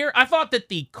alone here? I thought that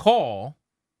the call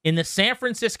in the San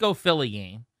Francisco-Philly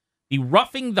game, the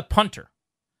roughing the punter,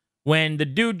 when the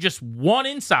dude just won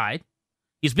inside,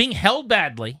 he's being held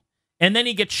badly, and then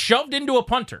he gets shoved into a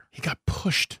punter. He got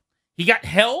pushed. He got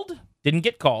held. Didn't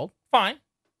get called. Fine.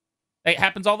 It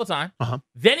happens all the time. Uh-huh.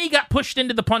 Then he got pushed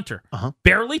into the punter. Uh-huh.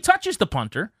 Barely touches the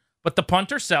punter, but the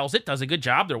punter sells it, does a good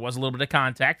job. There was a little bit of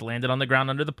contact, landed on the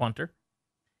ground under the punter.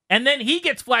 And then he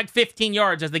gets flagged 15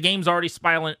 yards as the game's already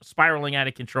spiraling out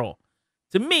of control.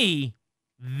 To me,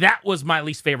 that was my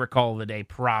least favorite call of the day,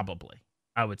 probably,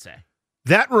 I would say.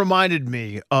 That reminded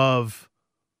me of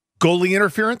goalie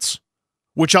interference,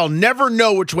 which I'll never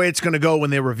know which way it's going to go when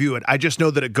they review it. I just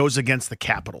know that it goes against the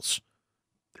Capitals.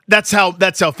 That's how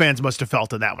fans must have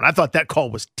felt in that one. I thought that call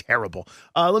was terrible.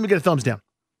 Let me get a thumbs down.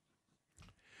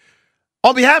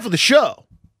 On behalf of the show,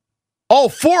 all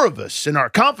 4 of us in our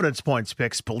confidence points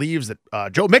picks believes that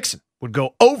Joe Mixon would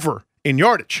go over in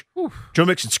yardage. Oof. Joe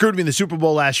Mixon screwed me in the Super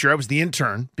Bowl last year. I was the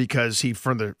intern because he,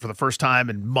 for the first time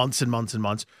in months and months and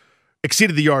months,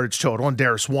 exceeded the yardage total, and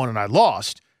Darius won, and I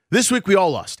lost. This week, we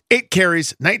all lost. 8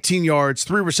 carries, 19 yards,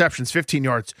 3 receptions, 15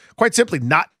 yards. Quite simply,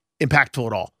 not impactful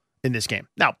at all in this game.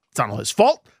 Now, it's not all his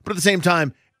fault, but at the same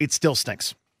time, it still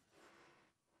stinks.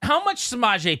 How much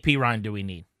Samaje Perine do we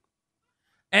need?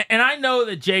 And I know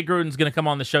that Jay Gruden's going to come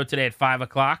on the show today at 5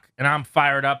 o'clock, and I'm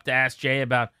fired up to ask Jay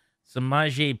about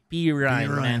Samaje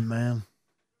Perine, man.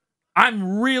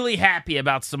 I'm really happy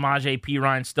about Samaje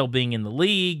Perine still being in the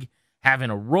league, having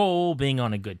a role, being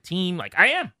on a good team. Like, I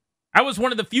am. I was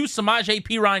one of the few Samaje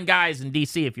Perine guys in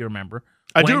D.C., if you remember.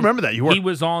 I do remember that. You were. He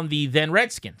was on the then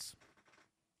Redskins.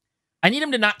 I need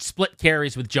him to not split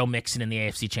carries with Joe Mixon in the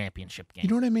AFC Championship game. You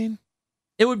know what I mean?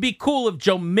 It would be cool if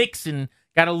Joe Mixon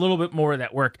got a little bit more of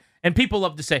that work. And people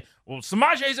love to say, well,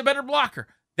 Samaje's a better blocker.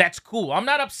 That's cool. I'm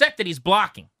not upset that he's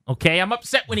blocking, okay? I'm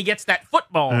upset when he gets that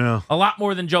football a lot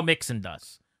more than Joe Mixon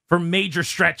does for major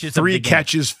stretches of the game. 3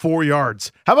 catches, 4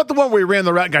 yards. How about the one where he ran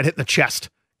the route and got hit in the chest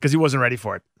because he wasn't ready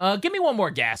for it? Give me one more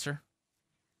gasser.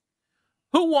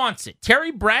 Who wants it?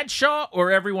 Terry Bradshaw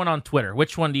or everyone on Twitter?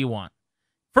 Which one do you want?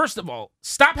 First of all,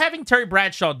 stop having Terry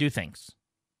Bradshaw do things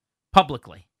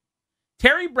publicly.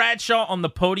 Terry Bradshaw on the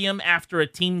podium after a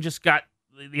team just got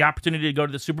the opportunity to go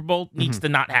to the Super Bowl needs to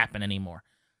not happen anymore.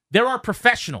 There are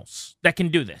professionals that can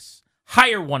do this.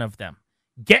 Hire one of them.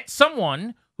 Get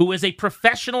someone who is a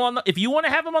professional if you want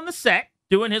to have him on the set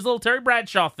doing his little Terry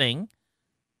Bradshaw thing,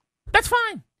 that's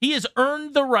fine. He has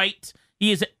earned the right.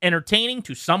 He is entertaining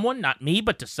to someone, not me,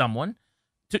 but to someone,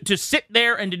 to sit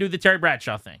there and to do the Terry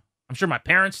Bradshaw thing. I'm sure my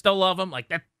parents still love him. Like,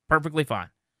 that's perfectly fine.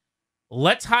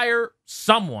 Let's hire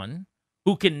someone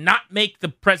who can not make the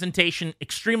presentation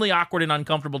extremely awkward and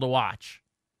uncomfortable to watch,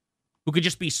 who could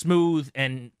just be smooth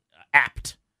and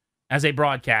apt as a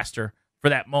broadcaster for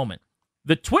that moment.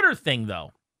 The Twitter thing,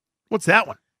 though. What's that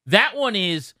one? That one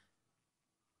is,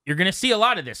 you're going to see a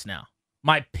lot of this now.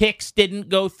 My picks didn't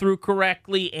go through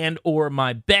correctly, and or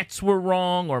my bets were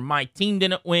wrong, or my team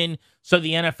didn't win, so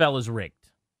the NFL is rigged.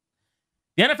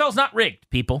 The NFL is not rigged,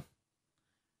 people.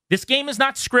 This game is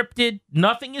not scripted.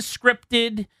 Nothing is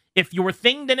scripted. If your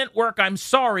thing didn't work, I'm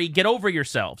sorry, get over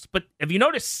yourselves. But have you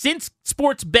noticed, since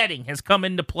sports betting has come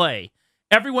into play,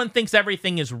 everyone thinks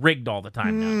everything is rigged all the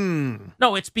time now.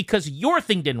 No, it's because your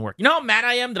thing didn't work. You know how mad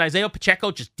I am that Isaiah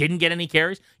Pacheco just didn't get any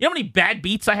carries? You know how many bad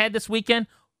beats I had this weekend?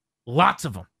 Lots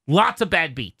of them. Lots of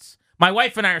bad beats. My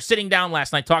wife and I are sitting down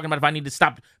last night talking about if I need to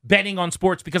stop betting on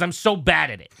sports because I'm so bad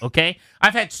at it, okay?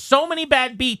 I've had so many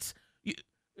bad beats.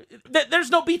 There's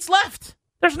no beats left.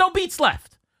 There's no beats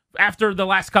left after the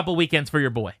last couple weekends for your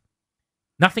boy.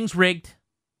 Nothing's rigged.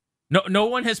 No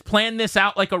one has planned this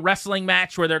out like a wrestling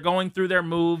match where they're going through their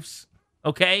moves,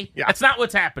 okay? Yeah. That's not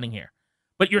what's happening here.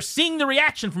 But you're seeing the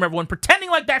reaction from everyone, pretending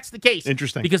like that's the case.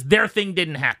 Interesting. Because their thing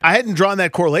didn't happen. I hadn't drawn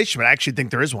that correlation, but I actually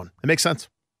think there is one. It makes sense.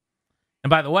 And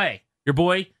by the way, your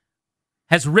boy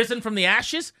has risen from the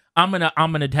ashes. I'm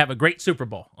gonna have a great Super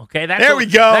Bowl. Okay, There we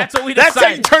go. That's what we decided. That's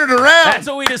how you turn it around. That's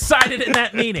what we decided in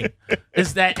that meeting.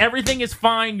 Is that everything is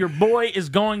fine. Your boy is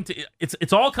going to.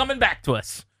 It's all coming back to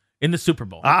us in the Super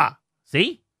Bowl.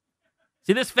 See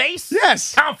this face?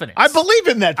 Yes, confidence. I believe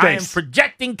in that face. I am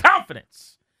projecting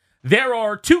confidence. There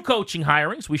are 2 coaching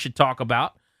hirings we should talk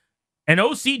about: an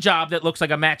OC job that looks like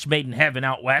a match made in heaven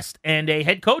out west, and a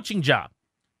head coaching job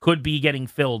could be getting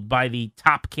filled by the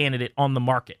top candidate on the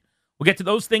market. We'll get to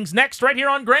those things next, right here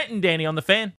on Grant and Danny on The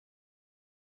Fan.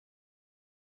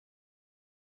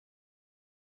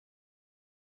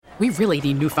 We really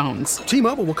need new phones.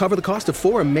 T-Mobile will cover the cost of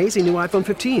 4 amazing new iPhone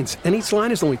 15s, and each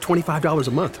line is only $25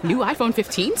 a month. New iPhone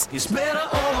 15s? It's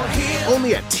better over here.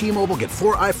 Only at T-Mobile, get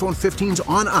 4 iPhone 15s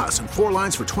on us and 4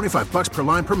 lines for $25 per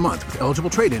line per month with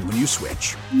eligible trade-in when you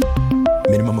switch.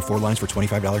 Minimum of 4 lines for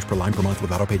 $25 per line per month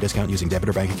with auto-pay discount using debit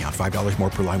or bank account. $5 more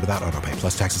per line without auto-pay,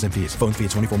 plus taxes and fees. Phone fee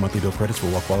at 24 monthly bill credits for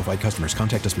well-qualified customers.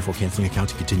 Contact us before canceling account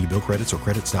to continue bill credits or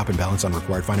credit stop and balance on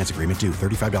required finance agreement due.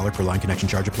 $35 per line connection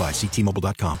charge applies. See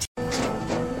T-Mobile.com.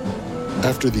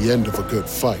 After the end of a good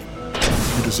fight,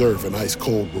 you deserve an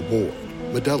ice-cold reward.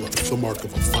 Modelo is the mark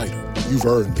of a fighter. You've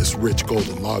earned this rich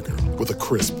golden lager with a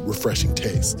crisp, refreshing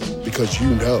taste. Because you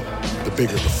know, the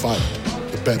bigger the fight,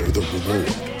 the better the reward.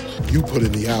 You put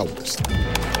in the hours,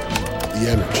 the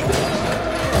energy,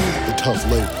 the tough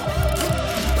labor.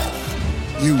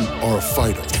 You are a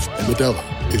fighter, and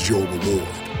Modelo is your reward.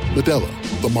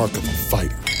 Modelo, the mark of a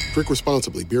fighter. Drink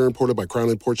responsibly. Beer imported by Crown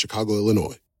Imports, Chicago,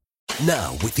 Illinois.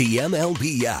 Now, with the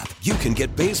MLB app, you can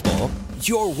get baseball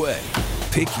your way.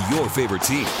 Pick your favorite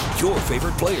team, your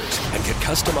favorite players, and get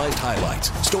customized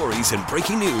highlights, stories, and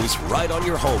breaking news right on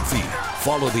your home feed.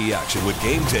 Follow the action with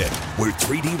Game Day, where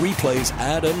 3D replays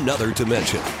add another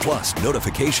dimension. Plus,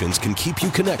 notifications can keep you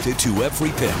connected to every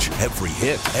pitch, every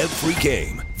hit, every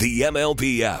game. The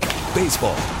MLB app.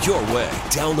 Baseball your way.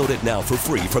 Download it now for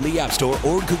free from the App Store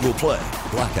or Google Play.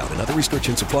 Blackout and other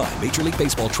restrictions apply. Major League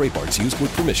Baseball trademarks used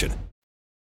with permission.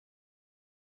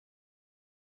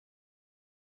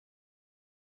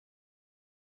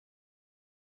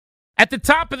 At the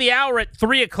top of the hour at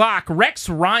 3 o'clock, Rex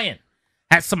Ryan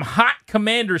has some hot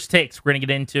Commanders takes we're going to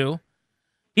get into.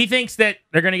 He thinks that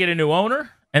they're going to get a new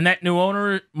owner, and that new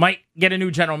owner might get a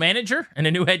new general manager and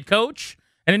a new head coach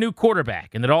and a new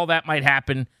quarterback, and that all that might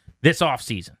happen this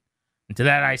offseason. And to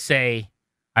that I say,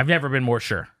 I've never been more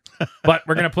sure. But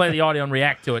we're going to play the audio and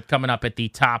react to it coming up at the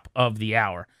top of the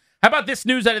hour. How about this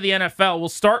news out of the NFL? We'll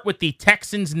start with the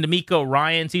Texans and DeMeco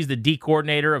Ryans. He's the D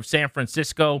coordinator of San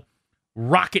Francisco.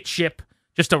 Rocket ship,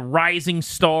 just a rising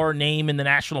star name in the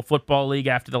National Football League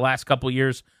after the last couple of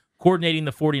years coordinating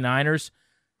the 49ers.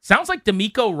 Sounds like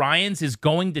DeMeco Ryans is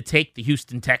going to take the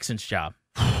Houston Texans job.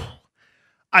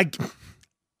 I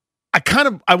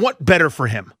want better for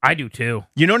him. I do too.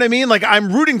 You know what I mean? Like,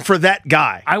 I'm rooting for that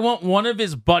guy. I want one of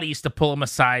his buddies to pull him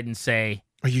aside and say,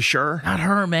 "Are you sure? Not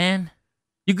her, man.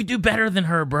 You could do better than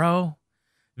her, bro."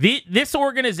 This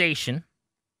organization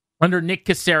under Nick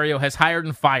Caserio has hired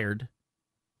and fired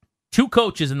 2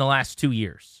 coaches in the last 2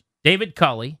 years, David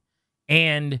Culley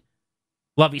and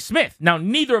Lovie Smith. Now,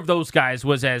 neither of those guys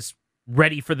was as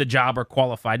ready for the job or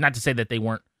qualified. Not to say that they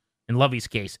weren't, in Lovie's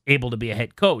case, able to be a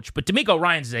head coach. But DeMeco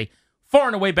Ryans is a far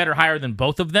and away better hire than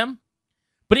both of them.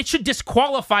 But it should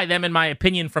disqualify them, in my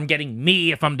opinion, from getting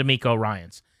me if I'm DeMeco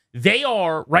Ryans. They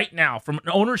are, right now, from an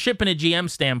ownership and a GM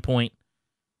standpoint,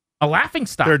 a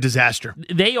laughingstock. They're a disaster.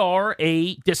 They are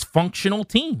a dysfunctional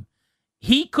team.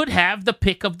 He could have the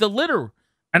pick of the litter.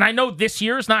 And I know this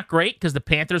year is not great because the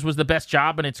Panthers was the best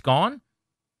job and it's gone.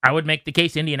 I would make the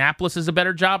case Indianapolis is a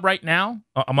better job right now,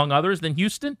 among others, than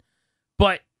Houston.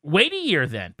 But wait a year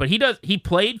then. But he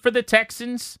played for the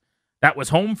Texans. That was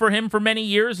home for him for many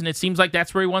years, and it seems like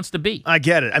that's where he wants to be. I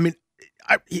get it. I mean,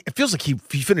 it feels like he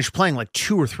finished playing like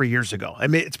 2 or 3 years ago. I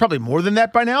mean, it's probably more than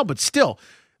that by now, but still,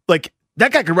 like,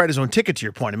 that guy could write his own ticket, to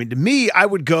your point. I mean, to me, I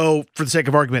would go, for the sake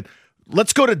of argument,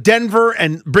 let's go to Denver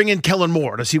and bring in Kellen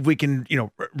Moore to see if we can,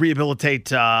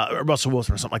 rehabilitate Russell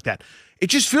Wilson or something like that. It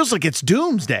just feels like it's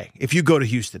doomsday if you go to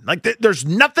Houston. Like there's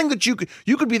nothing that you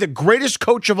could be the greatest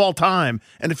coach of all time,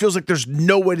 and it feels like there's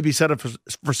no way to be set up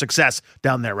for success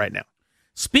down there right now.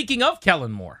 Speaking of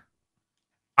Kellen Moore,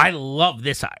 I love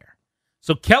this hire.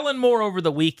 So Kellen Moore over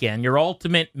the weekend, your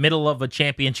ultimate middle of a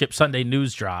championship Sunday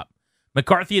news drop.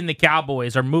 McCarthy and the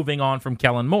Cowboys are moving on from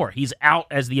Kellen Moore. He's out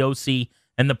as the OC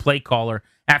and the play caller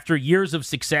after years of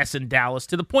success in Dallas,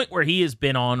 to the point where he has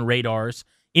been on radars,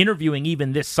 interviewing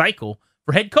even this cycle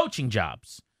for head coaching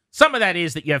jobs. Some of that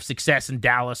is that you have success in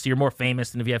Dallas, so you're more famous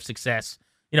than if you have success,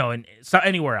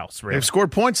 anywhere else. Really. They've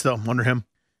scored points, though, under him.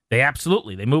 They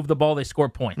move the ball, they score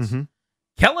points. Mm-hmm.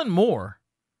 Kellen Moore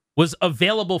was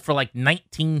available for like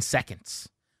 19 seconds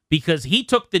because he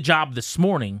took the job this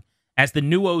morning as the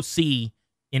new OC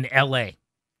in L.A.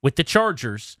 With the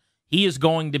Chargers, he is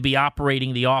going to be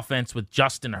operating the offense with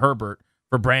Justin Herbert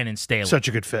for Brandon Staley. Such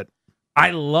a good fit.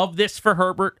 I love this for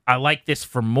Herbert. I like this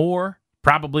for Moore.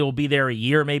 Probably will be there a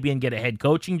year maybe and get a head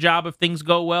coaching job if things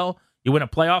go well. You win a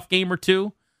playoff game or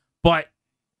two. But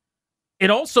it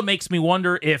also makes me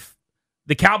wonder if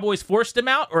the Cowboys forced him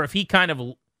out or if he kind of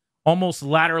almost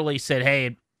laterally said,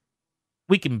 hey,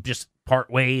 we can just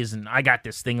part ways, and I got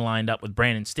this thing lined up with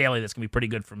Brandon Staley that's going to be pretty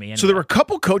good for me anyway. So there were a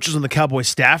couple coaches on the Cowboys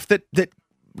staff that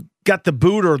got the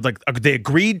boot, or like they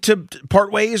agreed to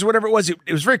part ways or whatever it was. It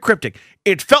was very cryptic.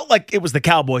 It felt like it was the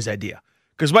Cowboys' idea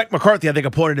because Mike McCarthy, I think,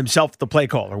 appointed himself the play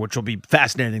caller, which will be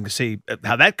fascinating to see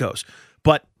how that goes.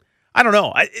 But I don't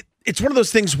know. It's one of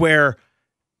those things where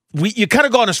you kind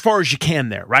of gone as far as you can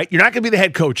there, right? You're not going to be the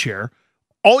head coach here.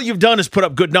 All you've done is put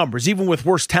up good numbers. Even with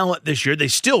worse talent this year, they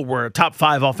still were a top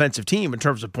 5 offensive team in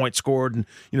terms of points scored and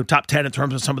top 10 in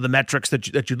terms of some of the metrics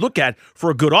that you look at for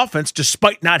a good offense,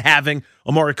 despite not having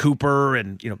Amari Cooper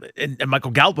and Michael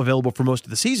Gallup available for most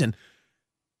of the season.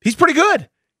 He's pretty good.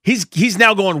 He's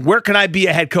now going, where can I be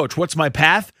a head coach? What's my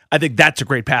path? I think that's a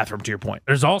great path for him, to your point.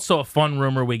 There's also a fun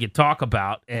rumor we could talk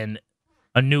about and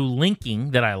a new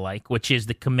linking that I like, which is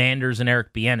the Commanders and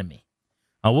Eric Bieniemy.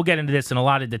 We'll get into this in a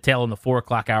lot of detail in the 4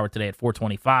 o'clock hour today at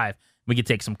 4:25. We could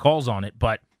take some calls on it.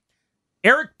 But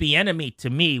Eric Bieniemy, to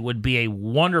me, would be a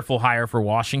wonderful hire for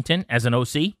Washington as an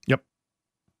OC. Yep.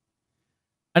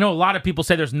 I know a lot of people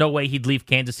say there's no way he'd leave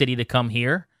Kansas City to come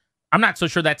here. I'm not so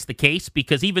sure that's the case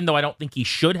because even though I don't think he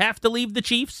should have to leave the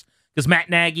Chiefs, because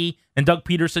Matt Nagy and Doug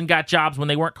Peterson got jobs when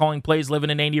they weren't calling plays living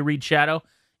in Andy Reid's shadow,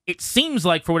 it seems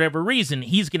like for whatever reason,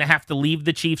 he's going to have to leave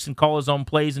the Chiefs and call his own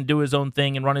plays and do his own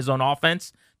thing and run his own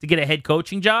offense to get a head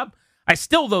coaching job. I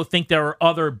still, though, think there are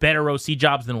other better OC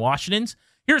jobs than Washington's.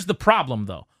 Here's the problem,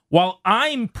 though. While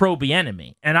I'm pro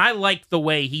Bieniemy, and I like the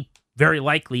way he very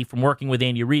likely, from working with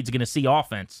Andy Reid, is going to see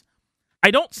offense,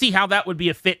 I don't see how that would be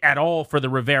a fit at all for the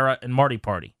Rivera and Marty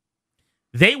party.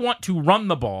 They want to run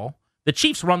the ball. The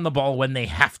Chiefs run the ball when they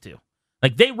have to.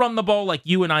 Like, they run the ball like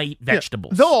you and I eat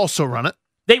vegetables. Yeah, they'll also run it.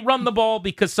 They run the ball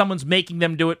because someone's making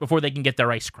them do it before they can get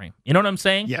their ice cream. You know what I'm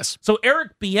saying? Yes. So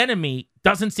Eric Bieniemy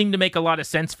doesn't seem to make a lot of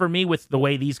sense for me with the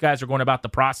way these guys are going about the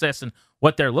process and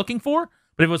what they're looking for.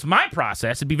 But if it was my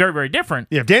process, it'd be very, very different.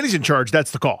 Yeah, if Danny's in charge,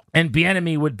 that's the call. And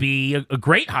Bieniemy would be a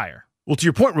great hire. Well, to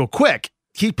your point real quick,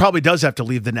 he probably does have to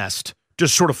leave the nest.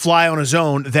 Just sort of fly on his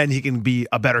own, then he can be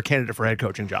a better candidate for head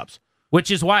coaching jobs.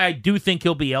 Which is why I do think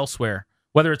he'll be elsewhere,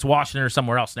 whether it's Washington or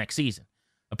somewhere else next season.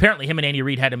 Apparently, him and Andy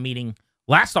Reid had a meeting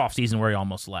last offseason where he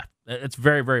almost left. It's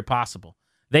very, very possible.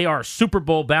 They are Super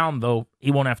Bowl bound, though.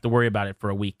 He won't have to worry about it for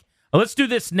a week. Let's do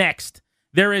this next.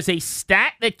 There is a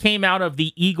stat that came out of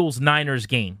the Eagles-Niners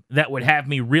game that would have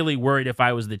me really worried if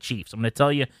I was the Chiefs. I'm going to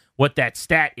tell you what that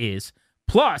stat is.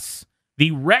 Plus,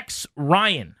 the Rex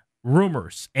Ryan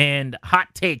rumors and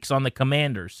hot takes on the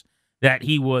Commanders that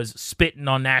he was spitting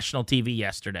on national TV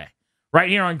yesterday. Right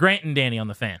here on Grant and Danny on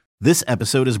The Fan. This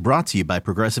episode is brought to you by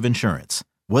Progressive Insurance.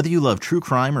 Whether you love true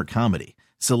crime or comedy,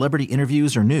 celebrity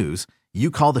interviews or news, you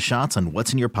call the shots on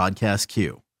what's in your podcast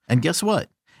queue. And guess what?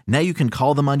 Now you can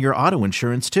call them on your auto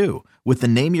insurance too with the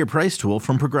Name Your Price tool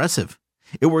from Progressive.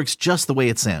 It works just the way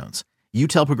it sounds. You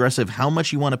tell Progressive how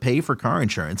much you want to pay for car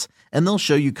insurance, and they'll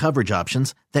show you coverage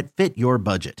options that fit your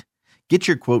budget. Get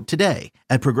your quote today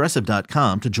at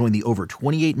Progressive.com to join the over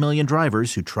 28 million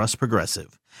drivers who trust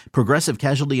Progressive. Progressive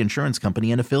Casualty Insurance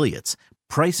Company and Affiliates.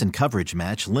 Price and coverage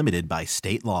match limited by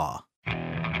state law.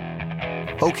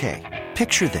 Okay,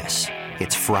 picture this.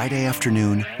 It's Friday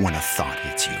afternoon when a thought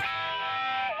hits you.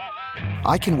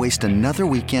 I can waste another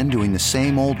weekend doing the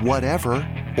same old whatever,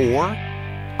 or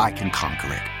I can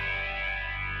conquer it.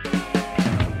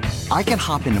 I can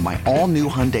hop into my all-new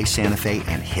Hyundai Santa Fe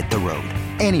and hit the road.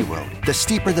 Any road. The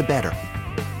steeper the better.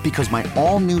 Because my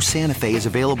all-new Santa Fe is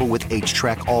available with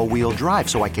H-Track all-wheel drive,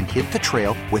 so I can hit the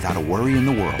trail without a worry in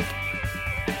the world.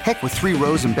 Heck, with 3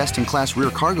 rows and best-in-class rear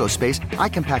cargo space, I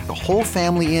can pack the whole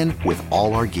family in with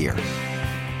all our gear.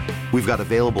 We've got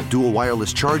available dual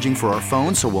wireless charging for our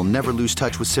phones, so we'll never lose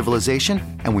touch with civilization,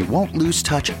 and we won't lose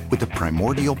touch with the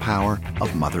primordial power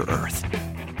of Mother Earth.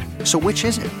 So which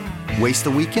is it? Waste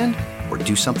the weekend or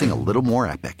do something a little more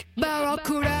epic?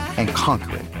 And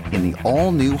conquer it in the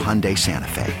all-new Hyundai Santa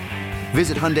Fe.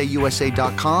 Visit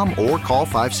HyundaiUSA.com or call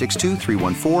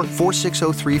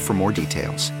 562-314-4603 for more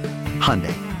details.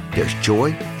 Hyundai, there's joy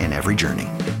in every journey.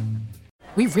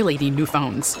 We really need new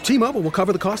phones. T-Mobile will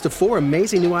cover the cost of 4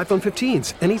 amazing new iPhone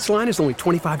 15s, and each line is only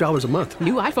 $25 a month.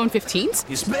 New iPhone 15s?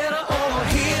 It's better over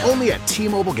here. Only at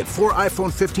T-Mobile, get 4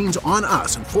 iPhone 15s on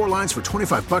us and 4 lines for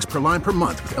 $25 per line per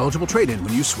month with eligible trade-in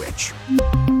when you switch.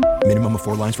 Minimum of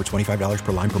 4 lines for $25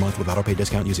 per line per month with autopay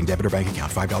discount using debit or bank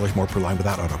account. $5 more per line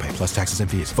without autopay, plus taxes and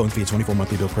fees. Phone fee at 24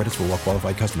 monthly bill credits for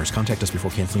well-qualified customers. Contact us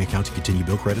before canceling account to continue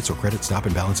bill credits or credit stop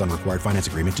and balance on required finance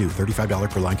agreement due.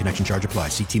 $35 per line connection charge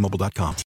applies. See T-Mobile.com.